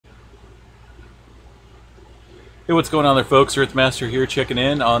Hey, what's going on there, folks? Earthmaster here, checking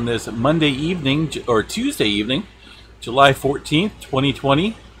in on this Monday evening, or Tuesday evening, July 14th,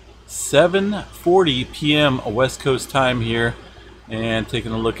 2020, 7:40 p.m. West Coast time here, and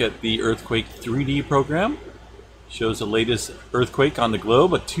taking a look at the Earthquake 3D program. Shows the latest earthquake on the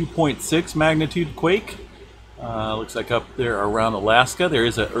globe, a 2.6 magnitude quake. Looks like up there around Alaska. There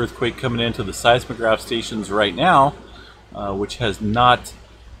is an earthquake coming into the seismograph stations right now, which has not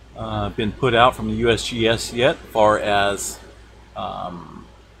been put out from the USGS yet, far as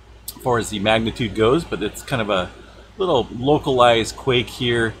the magnitude goes. But it's kind of a little localized quake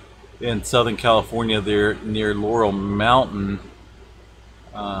here in Southern California, there near Laurel Mountain.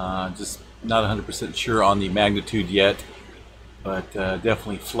 Just not 100% sure on the magnitude yet, but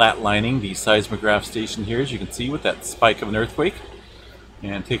definitely flatlining the seismograph station here, as you can see, with that spike of an earthquake.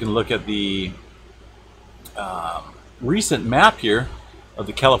 And taking a look at the recent map here of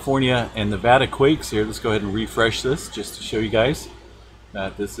the California and Nevada quakes here. Let's go ahead and refresh this just to show you guys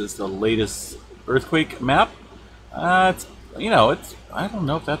that this is the latest earthquake map. I don't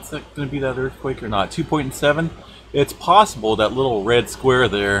know if that's going to be that earthquake or not. 2.7. It's possible that little red square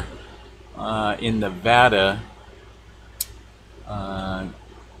there in Nevada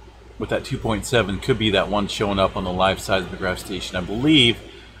with that 2.7 could be that one showing up on the live seismograph station. I believe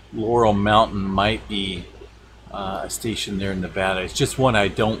Laurel Mountain might be a station there in Nevada. It's just one I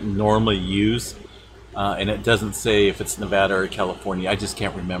don't normally use, and it doesn't say if it's Nevada or California. I just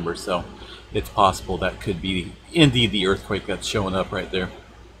can't remember, so it's possible that could be indeed the earthquake that's showing up right there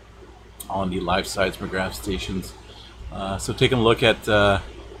on the live seismograph stations. So taking a look at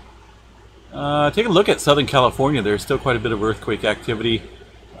Southern California, there's still quite a bit of earthquake activity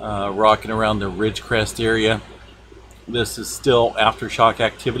rocking around the Ridgecrest area. This is still aftershock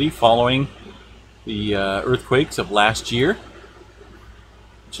activity following the earthquakes of last year,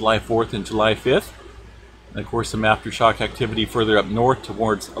 July 4th and July 5th. And of course, some aftershock activity further up north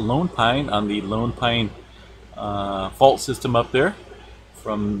towards Lone Pine on the Lone Pine fault system up there.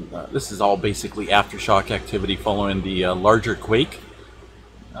 This is all basically aftershock activity following the larger quake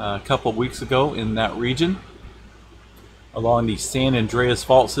a couple of weeks ago in that region. Along the San Andreas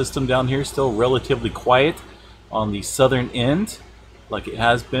fault system down here, still relatively quiet on the southern end, like it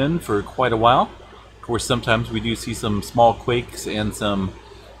has been for quite a while. Of course, sometimes we do see some small quakes and some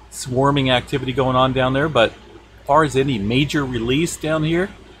swarming activity going on down there, but as far as any major release down here,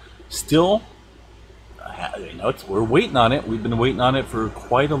 still, we're waiting on it. We've been waiting on it for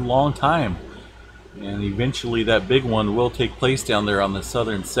quite a long time, and eventually that big one will take place down there on the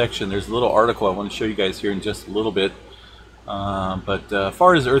southern section. There's a little article I want to show you guys here in just a little bit. But as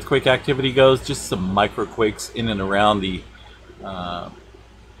far as earthquake activity goes, just some microquakes in and around the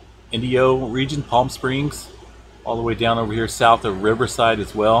Indio region, Palm Springs, all the way down over here south of Riverside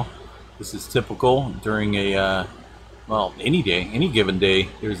as well. This is typical during a any day, any given day.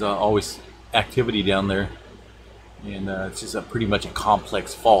 There's always activity down there, and it's just pretty much a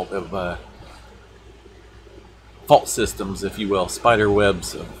complex fault of fault systems, if you will, spider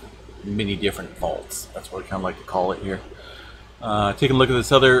webs of many different faults. That's what I kind of like to call it here. Taking a look at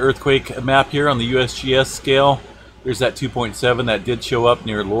this other earthquake map here on the USGS scale. There's that 2.7 that did show up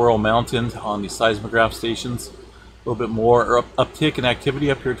near Laurel Mountain on the seismograph stations. A little bit more uptick in activity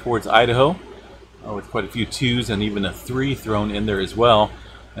up here towards Idaho, with quite a few 2s and even a 3 thrown in there as well.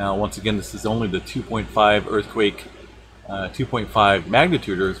 Now, once again, this is only the 2.5 earthquake, 2.5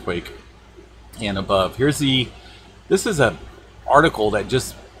 magnitude earthquake and above. This is an article that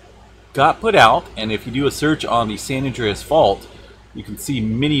just got put out, and if you do a search on the San Andreas fault, you can see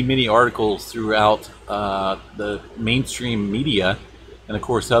many articles throughout the mainstream media, and of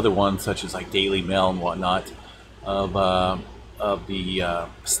course other ones such as like Daily Mail and whatnot, of the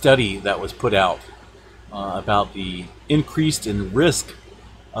study that was put out about the increased in risk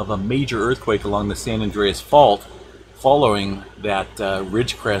of a major earthquake along the San Andreas fault following that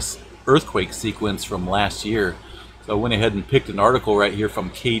Ridgecrest earthquake sequence from last year. So I went ahead and picked an article right here from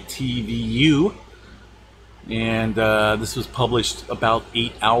KTVU, and this was published about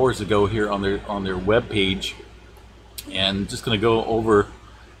 8 hours ago here on their web page. And just going to go over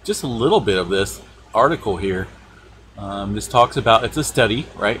just a little bit of this article here. This talks about, it's a study,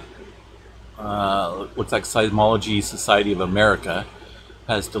 right? Looks like Seismology Society of America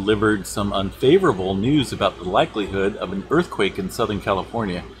has delivered some unfavorable news about the likelihood of an earthquake in Southern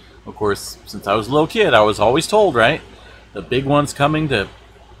California. Of course, since I was a little kid, I was always told, right, the big one's coming to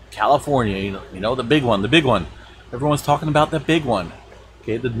California. You know, the big one, the big one. Everyone's talking about the big one.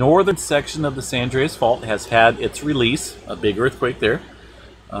 Okay, the northern section of the San Andreas Fault has had its release, a big earthquake there,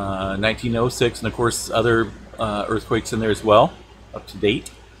 1906, and of course other earthquakes in there as well, up to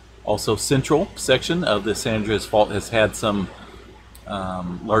date. Also, central section of the San Andreas Fault has had some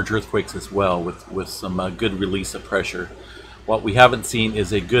large earthquakes as well, with some good release of pressure. What we haven't seen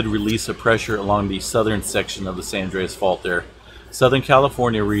is a good release of pressure along the southern section of the San Andreas Fault there. Southern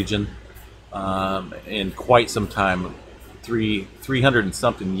California region, in quite some time, 300 and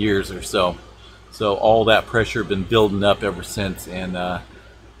something years or so. So all that pressure been building up ever since, and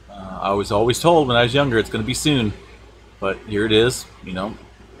I was always told when I was younger it's going to be soon, but here it is, you know,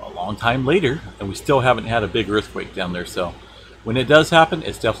 a long time later, and we still haven't had a big earthquake down there. So when it does happen,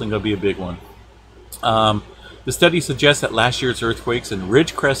 it's definitely going to be a big one. The study suggests that last year's earthquakes in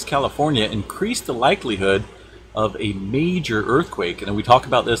Ridgecrest, California increased the likelihood of a major earthquake. And we talk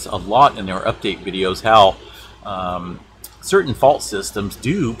about this a lot in our update videos, how certain fault systems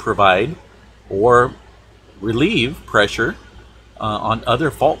do provide or relieve pressure on other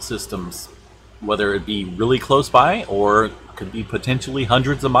fault systems, whether it be really close by or could be potentially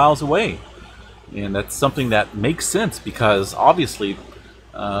hundreds of miles away. And that's something that makes sense, because obviously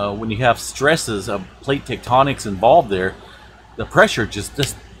when you have stresses of plate tectonics involved there, the pressure just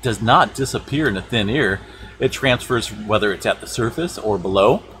does not disappear in a thin air. It transfers whether it's at the surface or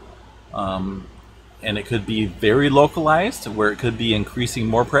below, and it could be very localized, where it could be increasing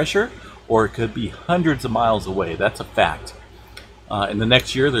more pressure, or it could be hundreds of miles away. That's a fact. In the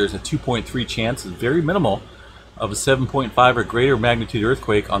next year, there's a 2.3 chance, it's very minimal, of a 7.5 or greater magnitude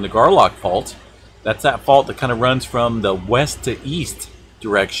earthquake on the Garlock Fault. That's that fault that kind of runs from the west to east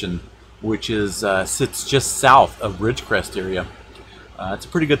direction, which is sits just south of Ridgecrest area. It's a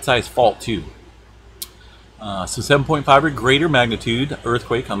pretty good sized fault too. So 7.5 or greater magnitude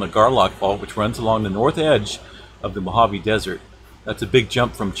earthquake on the Garlock Fault, which runs along the north edge of the Mojave Desert. That's a big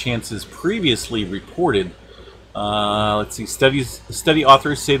jump from chances previously reported. Let's see, study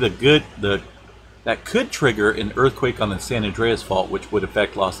authors say that could trigger an earthquake on the San Andreas Fault, which would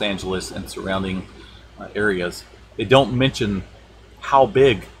affect Los Angeles and surrounding areas. They don't mention how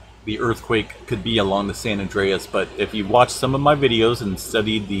big the earthquake could be along the San Andreas, but if you watch some of my videos and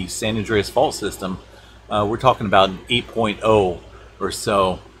studied the San Andreas Fault system, we're talking about an 8.0 or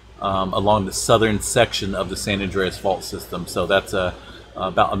so along the southern section of the San Andreas Fault system. So that's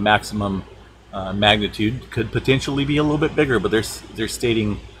about a maximum magnitude. Could potentially be a little bit bigger, but they're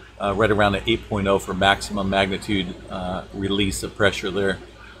stating right around an 8.0 for maximum magnitude release of pressure there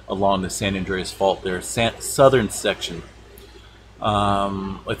along the San Andreas Fault there, southern section.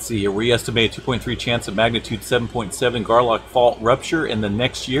 Let's see here. We estimate a 2.3 chance of magnitude 7.7 Garlock Fault rupture in the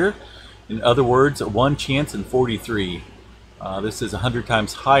next year. In other words, 1 chance in 43. This is 100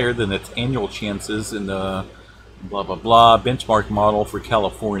 times higher than its annual chances in the blah blah blah benchmark model for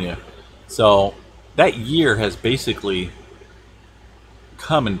California. So that year has basically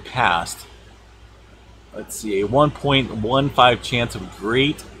come and passed. Let's see, a 1.15 chance of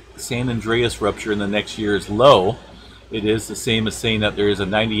great San Andreas rupture in the next year is low. It is the same as saying that there is a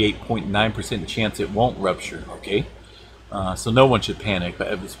 98.9% chance it won't rupture. Okay, so no one should panic. But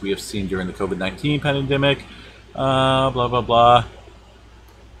as we have seen during the COVID-19 pandemic, blah blah blah.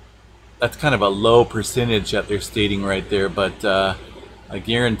 That's kind of a low percentage that they're stating right there. But I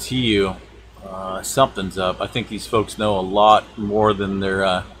guarantee you, something's up. I think these folks know a lot more than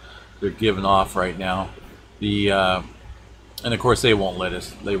they're giving off right now. And of course they won't let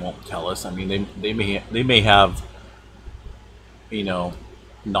us. They won't tell us. I mean, they may have, you know,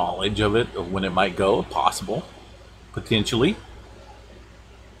 knowledge of it, of when it might go, possible, potentially,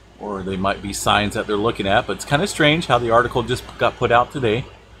 or they might be signs that they're looking at. But it's kind of strange how the article just got put out today.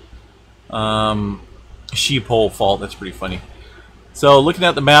 Sheephole Fault, that's pretty funny. So looking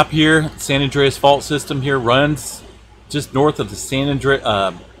at the map here, San Andreas Fault system here runs just north of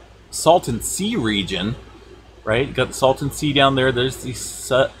the Salton Sea region, right? You got the Salton Sea down there. There's the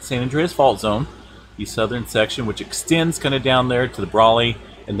San Andreas Fault Zone, the southern section, which extends kind of down there to the Brawley,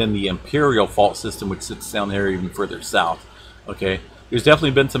 and then the Imperial Fault system, which sits down there even further south. Okay, there's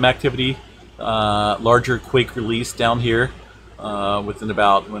definitely been some activity, larger quake release down here within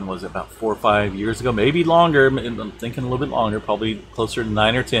about, when was it, about 4 or 5 years ago, maybe longer. I'm thinking a little bit longer, probably closer to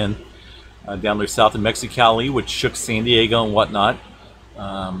 9 or 10, down there south of Mexicali, which shook San Diego and whatnot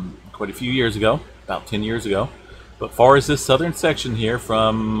quite a few years ago, about 10 years ago. But far as this southern section here,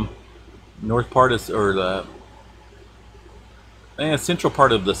 from north part of, or the central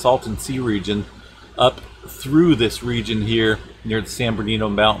part of the Salton Sea region up through this region here near the San Bernardino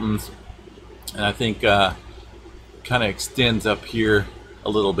Mountains, and I think kind of extends up here a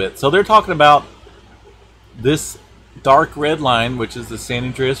little bit. So they're talking about this dark red line, which is the San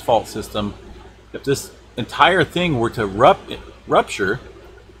Andreas Fault system. If this entire thing were to rupture,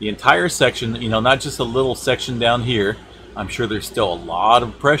 the entire section, you know, not just a little section down here, I'm sure there's still a lot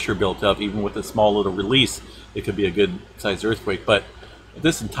of pressure built up. Even with a small little release, it could be a good sized earthquake. But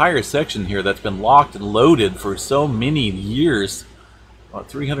this entire section here that's been locked and loaded for so many years, about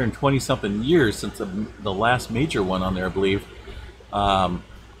 320 something years since the last major one on there, I believe.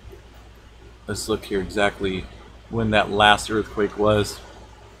 Let's look here exactly when that last earthquake was.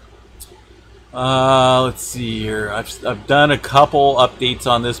 Let's see here. I've done a couple updates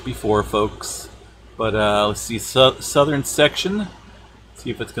on this before, folks. But let's see, southern section. See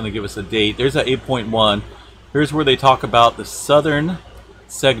if it's going to give us a date. There's a 8.1. Here's where they talk about the southern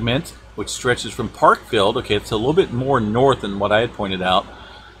segment, which stretches from Parkfield. Okay, it's a little bit more north than what I had pointed out.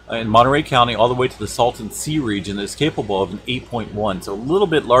 In Monterey County, all the way to the Salton Sea region, is capable of an 8.1. So a little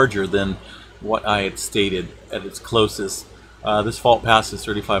bit larger than what I had stated at its closest. This fault passes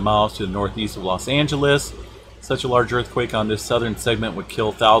 35 miles to the northeast of Los Angeles. Such a large earthquake on this southern segment would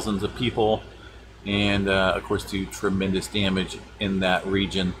kill thousands of people and, of course, do tremendous damage in that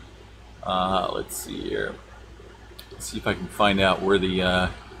region. Let's see here. Let's see if I can find out where the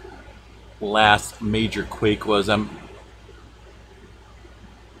last major quake was.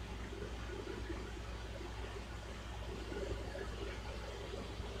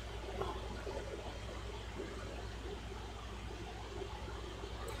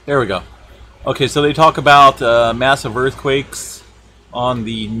 There we go. Okay, so they talk about massive earthquakes on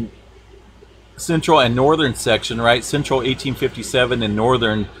the central and northern section, right? Central 1857 and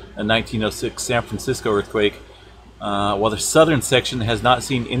northern 1906 San Francisco earthquake. While the southern section has not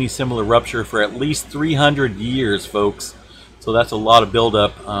seen any similar rupture for at least 300 years, folks. So that's a lot of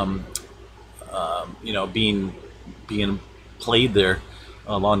buildup, you know, being played there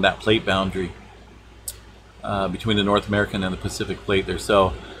along that plate boundary between the North American and the Pacific plate there.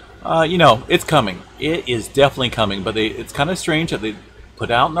 So, you know, it's coming. It is definitely coming. But it's kind of strange that they put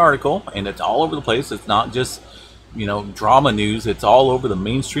out an article, and it's all over the place. It's not just, you know, drama news. It's all over the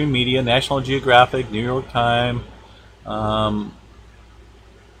mainstream media, National Geographic, New York Times,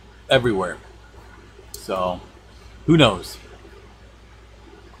 everywhere. So, who knows?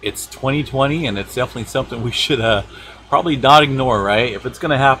 It's 2020, and it's definitely something we should probably not ignore, right? If it's going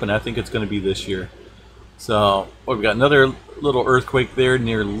to happen, I think it's going to be this year. So, we've got another little earthquake there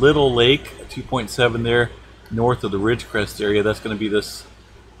near Little Lake, 2.7 there, north of the Ridgecrest area. That's going to be this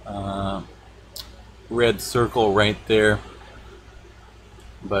red circle right there.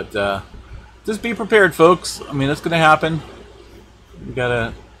 But just be prepared, folks. I mean, it's going to happen. We got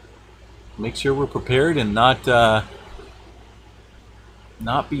to make sure we're prepared and not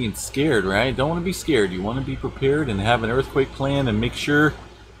being scared, right? Don't want to be scared. You want to be prepared and have an earthquake plan and make sure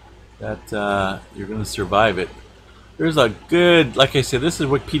that you're going to survive it. There's a good, like I said, this is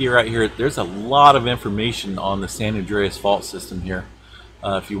Wikipedia right here. There's a lot of information on the San Andreas fault system here.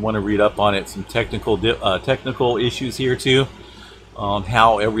 If you want to read up on it, some technical issues here too, on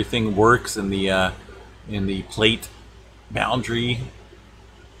how everything works in the plate boundary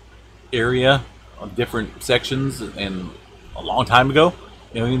area of different sections, and a long time ago,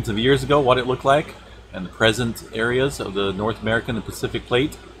 millions of years ago, what it looked like, and the present areas of the North American and Pacific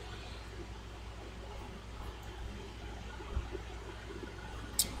plate.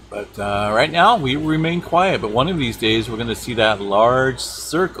 But right now we remain quiet. But one of these days we're going to see that large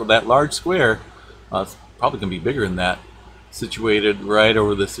circle, that large square. It's probably going to be bigger than that, situated right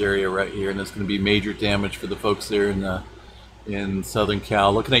over this area right here, and it's going to be major damage for the folks there in Southern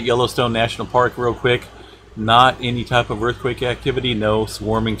Cal. Looking at Yellowstone National Park real quick. Not any type of earthquake activity. No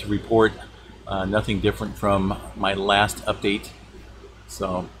swarming to report. Nothing different from my last update.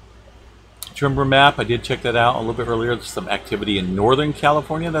 So. Tremor map, I did check that out a little bit earlier. There's some activity in Northern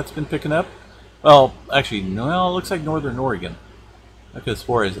California that's been picking up. Well, actually, no, it looks like Northern Oregon. I could have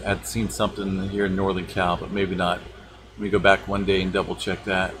swore I'd seen something here in Northern Cal, but maybe not. Let me go back one day and double check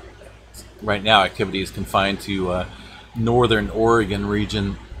that. Right now, activity is confined to Northern Oregon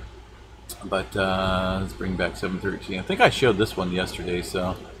region. But let's bring back 713. I think I showed this one yesterday,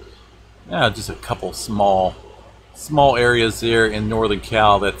 so yeah, just a couple small areas there in Northern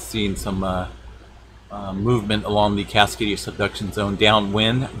Cal that's seen some movement along the Cascadia subduction zone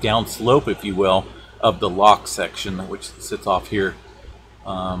downwind, downslope, if you will, of the lock section, which sits off here.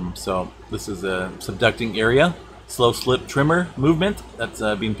 So this is a subducting area, slow slip tremor movement that's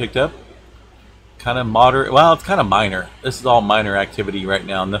being picked up. Kind of moderate, well, it's kind of minor. This is all minor activity right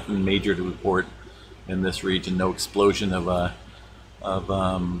now, nothing major to report in this region. No explosion of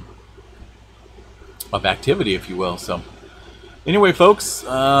activity, if you will. So anyway, folks,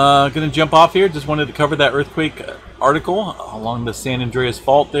 gonna jump off here. Just wanted to cover that earthquake article along the San Andreas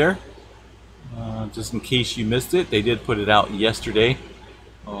fault there, just in case you missed it. They did put it out yesterday,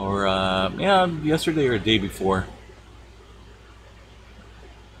 or yeah, yesterday or the day before.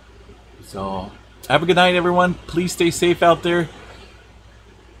 So have a good night, everyone. Please stay safe out there.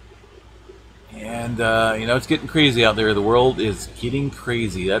 And you know, it's getting crazy out there. The world is getting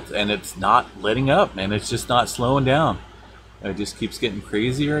crazy. And it's not letting up, man. It's just not slowing down. It just keeps getting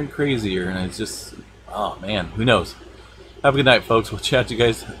crazier and crazier, and it's just, oh man, who knows? Have a good night, folks. We'll chat to you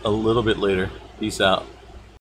guys a little bit later. Peace out.